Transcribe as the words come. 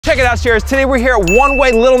Check it out, Sharers. Today we're here at One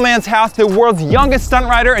Way Little Man's house, the world's youngest stunt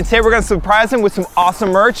rider, and today we're gonna surprise him with some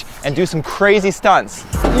awesome merch and do some crazy stunts.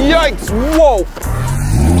 Yikes, whoa.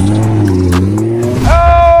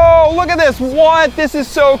 Oh, look at this, what? This is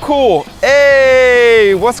so cool.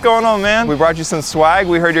 Hey, what's going on, man? We brought you some swag.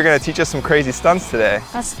 We heard you're gonna teach us some crazy stunts today.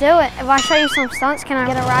 Let's do it. If I show you some stunts, can I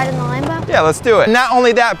get a ride in the Lambo? Yeah, let's do it. Not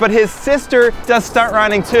only that, but his sister does stunt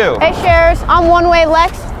riding too. Hey, Sharers, I'm One Way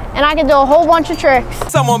Lex, and I can do a whole bunch of tricks.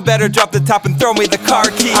 Someone better drop the top and throw me the car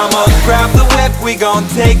key. I'ma grab the whip, we gon'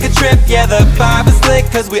 take a trip. Yeah, the vibe is lit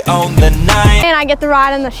cause we own the night. And I get to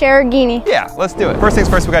ride in the Sharerghini. Yeah, let's do it. First things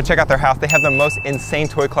first, we gotta check out their house. They have the most insane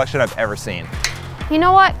toy collection I've ever seen. You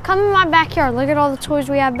know what? Come in my backyard. Look at all the toys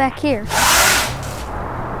we have back here.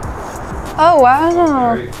 Oh,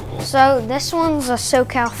 wow. Very cool. So this one's a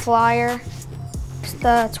SoCal Flyer. It's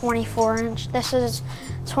the 24-inch. This is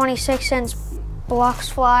 26-inch Blocks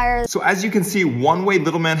Flyer. So as you can see, One Way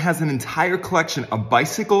Little Man has an entire collection of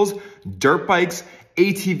bicycles, dirt bikes,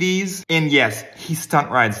 ATVs, and yes, he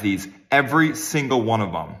stunt rides these, every single one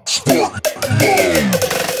of them.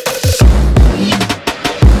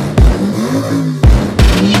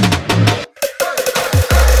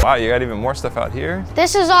 Wow, you got even more stuff out here?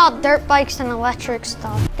 This is all dirt bikes and electric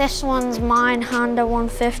stuff. This one's mine, Honda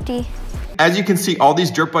 150. As you can see, all these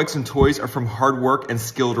dirt bikes and toys are from hard work and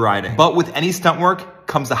skilled riding. But with any stunt work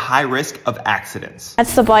comes a high risk of accidents.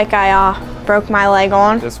 That's the bike I broke my leg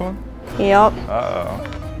on. This one? Yep. Uh-oh.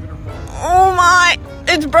 Oh my,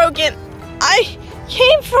 it's broken. I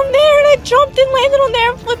came from there and I jumped and landed on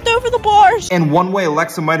there and flipped over the bars. And One Way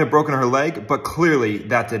Alexa might have broken her leg, but clearly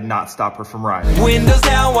that did not stop her from riding. Windows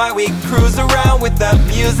down while we cruise around with the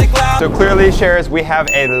music loud. So clearly, Sharers, we have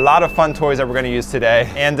a lot of fun toys that we're gonna use today.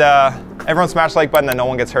 And everyone smash the like button that no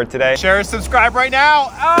one gets hurt today. Sharers, subscribe right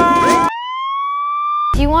now. Ah!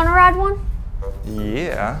 Do you want to ride one?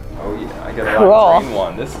 Yeah. Oh yeah, I got a Cool. green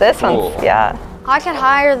one. This Cool. One's, yeah. I could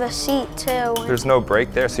hire the seat too. There's no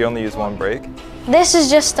brake there, so you only use one brake? This is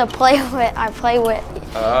just to play with. I play with.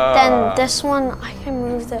 Then this one, I can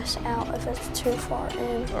move this out if it's too far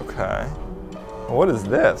in. Okay. What is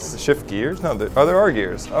this? Shift gears? No, there are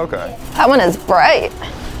gears. Okay. That one is bright.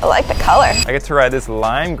 I like the color. I get to ride this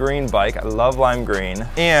lime green bike. I love lime green.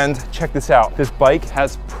 And check this out. This bike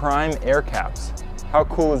has prime air caps. How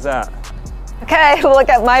cool is that? Okay, look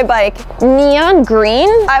at my bike. Neon green?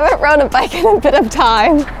 I haven't rode a bike in a bit of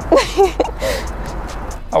time.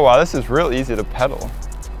 Oh wow, this is real easy to pedal.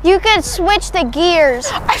 You could switch the gears.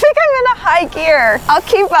 I think I'm in a high gear. I'll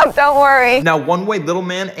keep up, don't worry. Now, One Way Little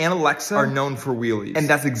Man and Alexa are known for wheelies. And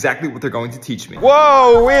that's exactly what they're going to teach me.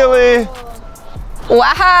 Whoa, wheelie!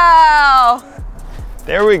 Wow.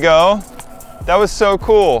 There we go. That was so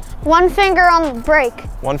cool. One finger on the brake.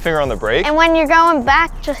 One finger on the brake? And when you're going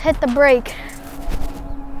back, just hit the brake.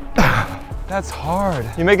 That's hard.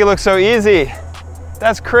 You make it look so easy.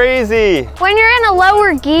 That's crazy. When you're in a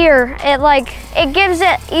lower gear, it gives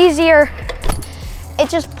it easier. It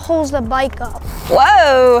just pulls the bike up.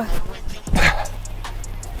 Whoa.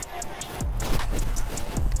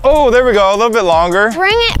 Oh, there we go, a little bit longer.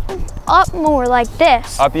 Bring it up more like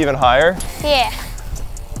this. Up even higher? Yeah.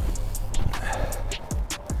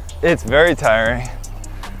 It's very tiring.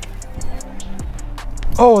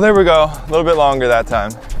 Oh, there we go. A little bit longer that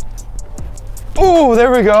time. Oh,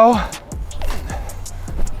 there we go.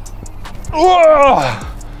 Whoa!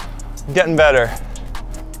 Getting better.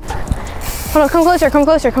 Hold on, come closer, come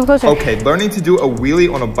closer, come closer. Okay, learning to do a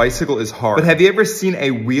wheelie on a bicycle is hard. But have you ever seen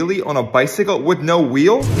a wheelie on a bicycle with no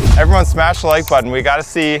wheel? Everyone smash the like button. We gotta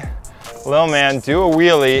see Lil Man do a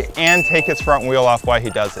wheelie and take his front wheel off while he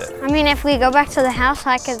does it. I mean, if we go back to the house,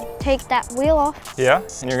 I could take that wheel off. Yeah?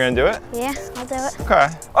 And you're gonna do it? Yeah, I'll do it. Okay.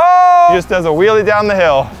 Oh! He just does a wheelie down the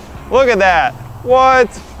hill. Look at that. What?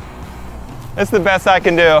 It's the best I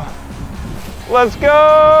can do. Let's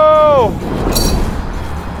go!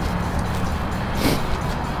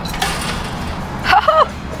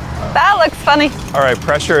 That looks funny. All right,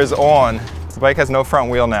 pressure is on. The bike has no front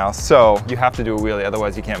wheel now, so you have to do a wheelie,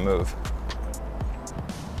 otherwise you can't move.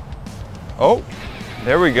 Oh,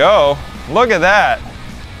 there we go. Look at that.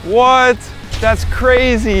 What? That's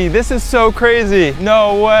crazy. This is so crazy.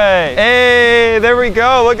 No way. Hey, there we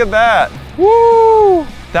go. Look at that. Woo!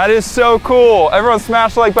 That is so cool. Everyone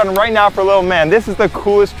smash the like button right now for Little Man. This is the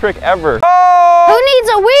coolest trick ever. Oh! Who needs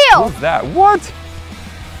a wheel? What's that? What?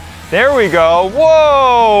 There we go.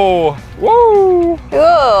 Whoa! Woo!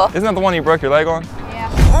 Ooh. Isn't that the one you broke your leg on? Yeah.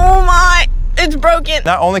 Oh my, it's broken.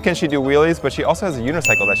 Not only can she do wheelies, but she also has a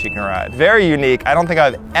unicycle that she can ride. Very unique. I don't think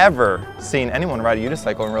I've ever seen anyone ride a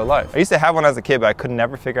unicycle in real life. I used to have one as a kid, but I could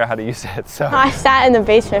never figure out how to use it, so. I sat in the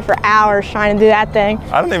basement for hours trying to do that thing.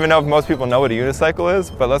 I don't even know if most people know what a unicycle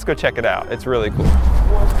is, but let's go check it out. It's really cool.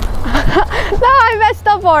 No, I messed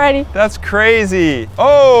up already. That's crazy.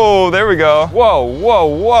 Oh, there we go. Whoa, whoa,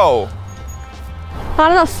 whoa.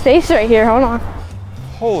 Not enough space right here, hold on.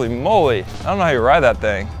 Holy moly. I don't know how you ride that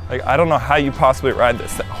thing. Like, I don't know how you possibly ride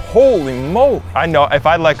this thing. Holy moly. I know if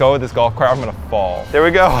I let go of this golf cart, I'm gonna fall. There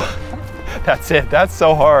we go. That's it, that's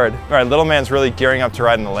so hard. All right, little man's really gearing up to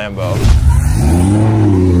ride in the Lambo.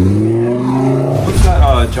 What's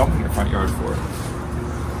that jump in your front yard for?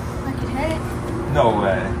 I can hit it. No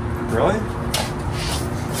way. Really?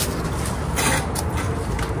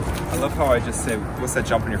 I love how I just say, what's that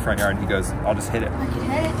jump in your front yard? And he goes, I'll just hit it. I can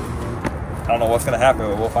hit it. I don't know what's gonna happen,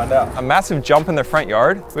 but we'll find out. A massive jump in the front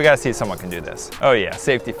yard? We gotta see if someone can do this. Oh yeah,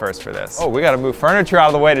 safety first for this. Oh, we gotta move furniture out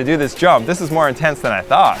of the way to do this jump. This is more intense than I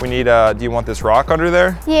thought. We need, do you want this rock under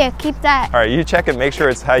there? Yeah, keep that. All right, you check it, make sure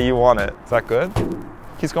it's how you want it. Is that good?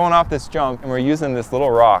 He's going off this jump and we're using this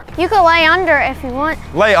little rock. You can lay under it if you want.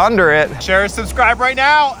 Lay under it. Share, subscribe right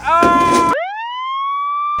now. Ah!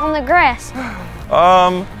 On the grass.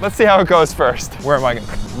 Let's see how it goes first. Where am I going?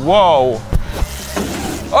 Whoa.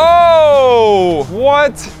 Oh,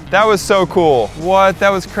 what? That was so cool. What?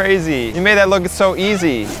 That was crazy. You made that look so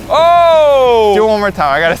easy. Oh! Do it one more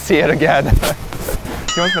time. I gotta see it again.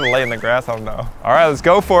 He wants me to lay in the grass. I don't know. All right, let's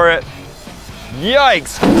go for it.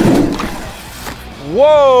 Yikes.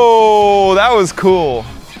 Whoa, that was cool.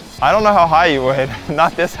 I don't know how high you would.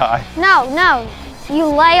 Not this high. No, no. You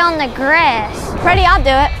lay on the grass. Ready, I'll do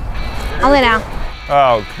it. I'll lay down.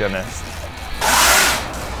 Oh, goodness.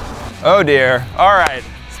 Oh, dear. All right.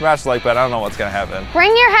 Smash the like button. I don't know what's going to happen.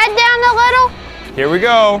 Bring your head down a little. Here we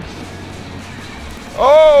go.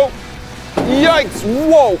 Oh, yikes.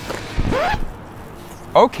 Whoa.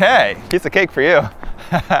 Okay. Piece of cake for you.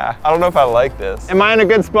 I don't know if I like this. Am I in a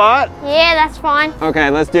good spot? Yeah, that's fine. Okay,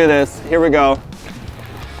 let's do this. Here we go.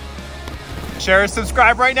 Share,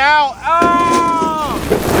 subscribe right now.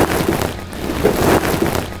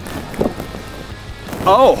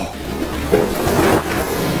 Oh.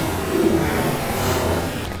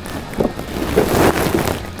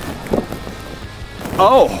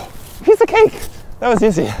 Oh, piece of cake. That was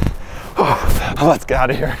easy. Oh, let's get out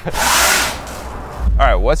of here. All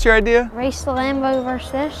right, what's your idea? Race the Lambo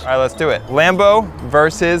versus this. All right, let's do it. Lambo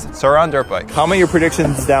versus Saran dirt bike. Comment your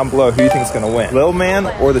predictions down below who you think is gonna win. Lil Man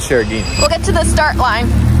or the Sharerghini? We'll get to the start line.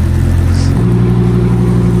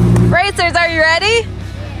 Racers, are you ready?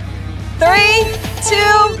 3,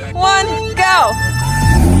 2, 1, go.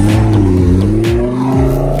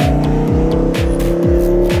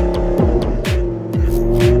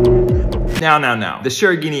 Now. The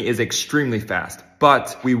Sharerghini is extremely fast,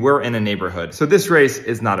 but we were in a neighborhood, so this race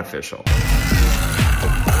is not official.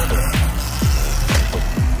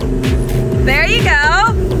 There you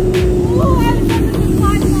go.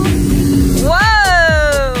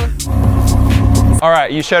 Whoa! All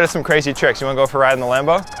right, you showed us some crazy tricks. You wanna go for a ride in the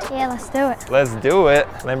Lambo? Yeah, let's do it. Let's do it.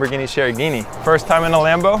 Lamborghini Sharerghini. First time in a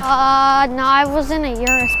Lambo? No, I was in a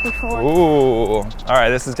Urus before. Ooh. All right,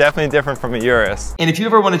 this is definitely different from a Urus. And if you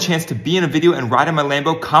ever want a chance to be in a video and ride in my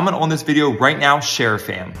Lambo, comment on this video right now, Share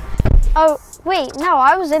Fam. Oh, wait, no,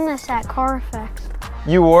 I was in this at Car Effects.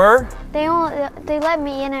 You were? They let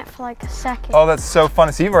me in it for like a second. Oh, that's so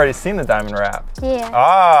funny. So you've already seen the Diamond Wrap. Yeah.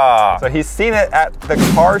 Ah, so he's seen it at the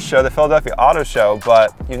car show, the Philadelphia Auto Show,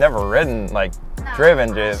 but you've never ridden, like,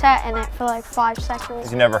 driven, I sat in it for like 5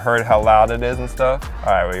 seconds. You never heard how loud it is and stuff?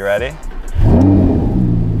 All right, are you ready?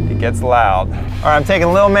 It gets loud. All right, I'm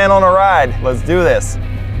taking Lil Man on a ride. Let's do this.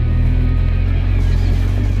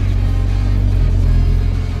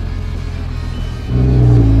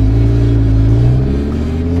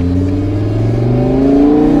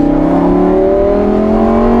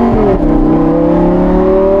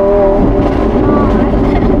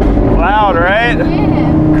 Loud, right?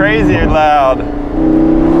 Yeah. Crazy loud.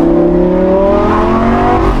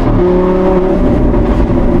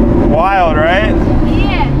 Wild, right?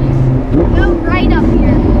 Yeah. Go right up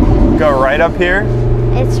here. Go right up here?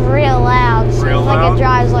 It's real loud. Seems Real like loud? it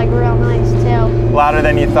drives like real nice too. Louder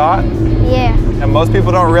than you thought? Yeah. And most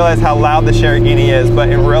people don't realize how loud the Sharerghini is, but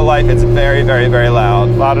in real life it's very, very, very loud.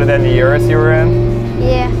 Louder than the Urus you were in?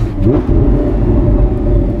 Yeah.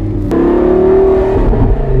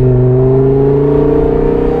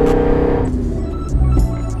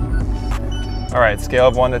 All right, scale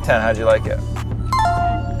of 1 to 10, how'd you like it?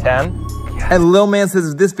 10? Yes. And Lil Man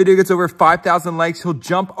says if this video gets over 5,000 likes, he'll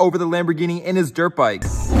jump over the Lamborghini in his dirt bike.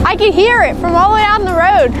 I can hear it from all the way down the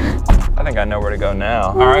road. I think I know where to go now.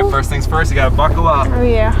 All right, first things first, you gotta buckle up. Oh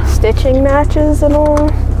yeah, stitching matches and all.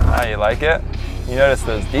 Ah, you like it? You notice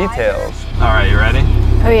those details. All right, you ready?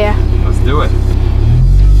 Oh yeah. Let's do it.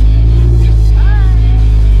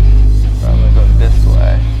 I'm gonna go this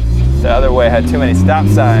way. The other way had too many stop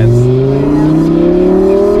signs.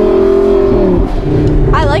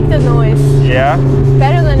 I like the noise. Yeah?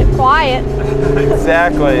 Better than it quiet.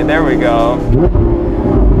 Exactly, there we go.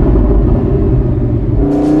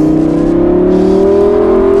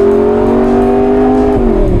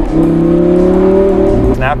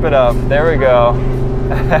 Snap it up, there we go.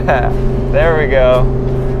 There we go.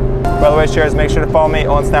 By the way, Sharers, make sure to follow me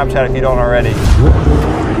on Snapchat if you don't already.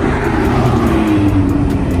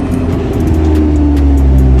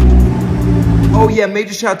 Oh yeah,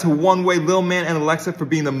 major shout out to One Way, Lil Man, and Alexa for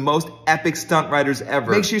being the most epic stunt riders ever.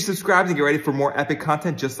 Make sure you subscribe to get ready for more epic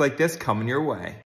content just like this coming your way.